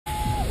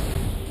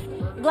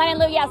Glenn and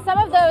Lou, yeah, some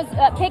of those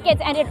pickets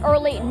ended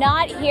early,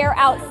 not here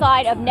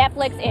outside of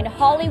Netflix in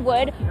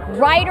Hollywood.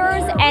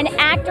 Writers and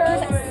actors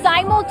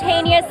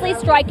simultaneously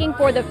striking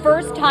for the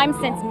first time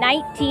since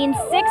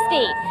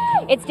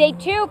 1960. It's day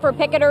 2 for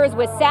picketers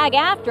with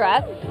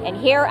SAG-AFTRA, and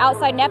here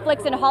outside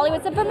Netflix in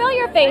Hollywood, some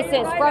familiar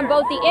faces from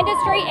both the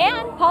industry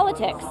and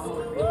politics.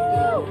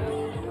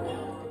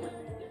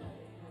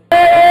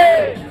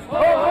 Hey!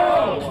 Ho,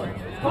 ho!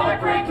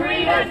 Corporate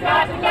greed has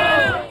got to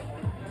go!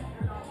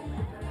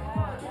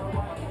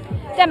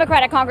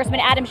 Democratic Congressman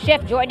Adam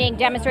Schiff joining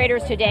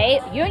demonstrators today.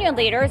 Union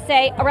leaders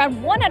say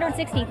around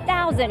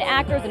 160,000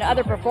 actors and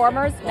other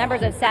performers,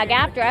 members of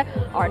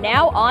SAG-AFTRA, are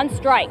now on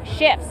strike.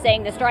 Schiff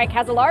saying the strike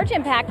has a large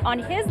impact on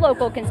his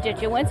local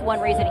constituents, one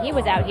reason he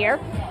was out here.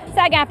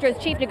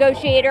 SAG-AFTRA's chief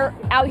negotiator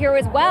out here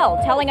as well,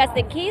 telling us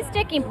the key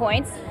sticking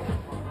points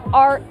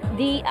are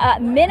the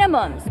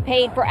minimums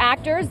paid for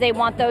actors. They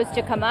want those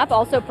to come up.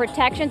 Also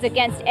protections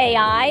against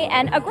AI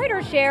and a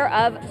greater share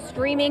of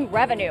streaming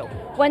revenue.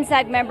 One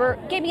SAG member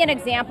gave me an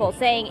example,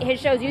 saying his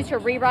shows used to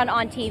rerun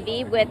on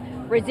TV with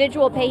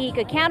residual pay he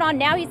could count on.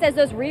 Now he says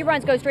those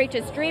reruns go straight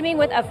to streaming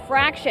with a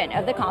fraction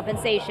of the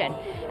compensation.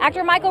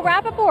 Actor Michael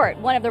Rappaport,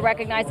 one of the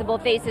recognizable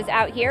faces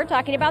out here,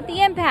 talking about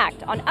the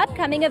impact on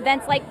upcoming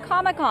events like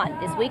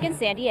Comic-Con this week in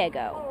San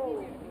Diego.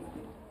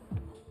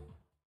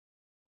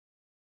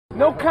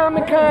 No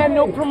Comic-Con,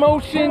 no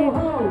promotion,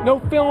 no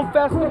film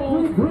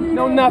festivals,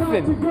 no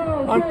nothing.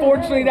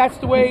 Unfortunately, that's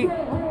the way it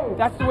is.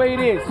 That's the way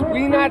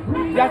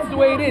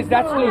it is.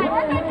 That's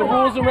the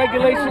rules and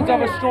regulations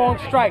of a strong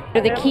strike.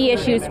 What are the key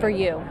issues for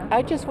you?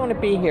 I just want to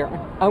be here.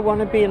 I want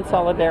to be in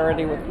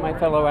solidarity with my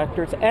fellow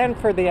actors and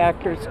for the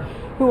actors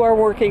who are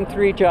working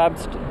 3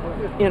 jobs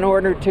in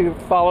order to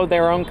follow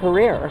their own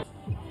career.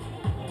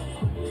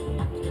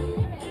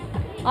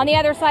 On the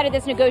other side of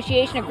this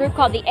negotiation, a group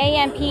called the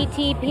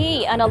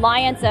AMPTP, an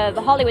alliance of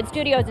Hollywood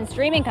studios and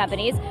streaming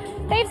companies,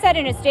 they've said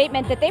in a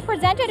statement that they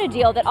presented a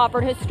deal that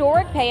offered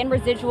historic pay and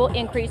residual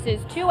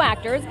increases to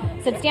actors,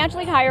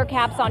 substantially higher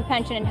caps on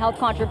pension and health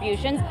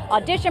contributions,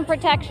 audition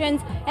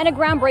protections, and a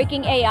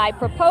groundbreaking AI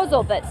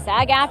proposal. But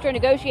SAG-AFTRA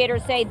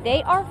negotiators say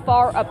they are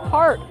far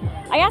apart.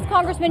 I asked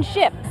Congressman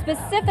Schiff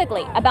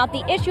specifically about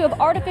the issue of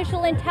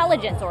artificial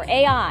intelligence, or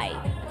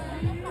AI.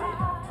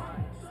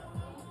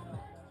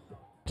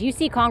 Do you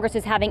see Congress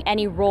as having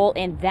any role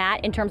in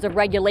that in terms of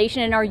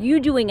regulation, and are you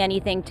doing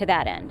anything to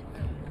that end?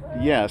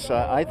 Yes,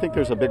 I think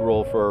there's a big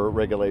role for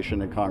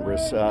regulation in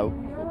Congress.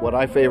 What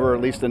I favor,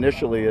 at least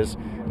initially, is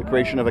the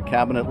creation of a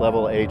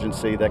cabinet-level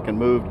agency that can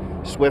move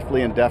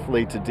swiftly and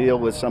deftly to deal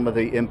with some of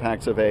the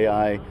impacts of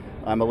AI.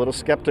 I'm a little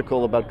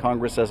skeptical about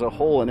Congress as a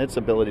whole and its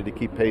ability to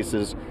keep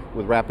paces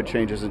with rapid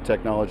changes in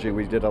technology.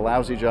 We did a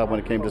lousy job when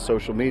it came to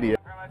social media.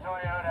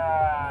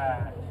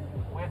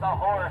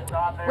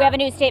 We have a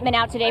new statement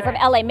out today from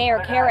LA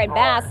Mayor Karen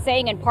Bass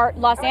saying in part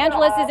Los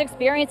Angeles is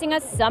experiencing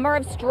a summer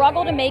of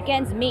struggle to make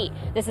ends meet.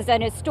 This is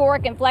an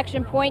historic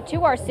inflection point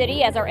to our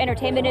city as our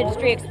entertainment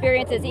industry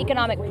experiences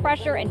economic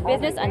pressure and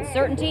business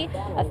uncertainty.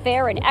 A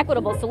fair and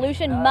equitable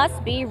solution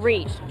must be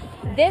reached.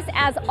 This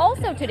as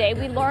also today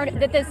we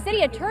learned that the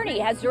city attorney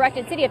has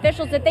directed city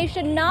officials that they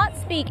should not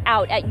speak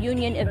out at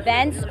union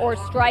events or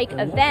strike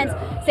events,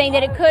 saying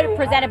that it could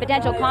present a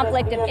potential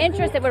conflict of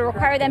interest that would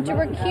require them to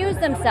recuse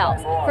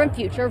themselves from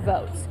future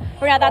votes.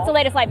 For now, that's the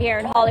latest live here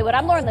in Hollywood.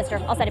 I'm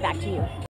Lyster. I'll send it back to you.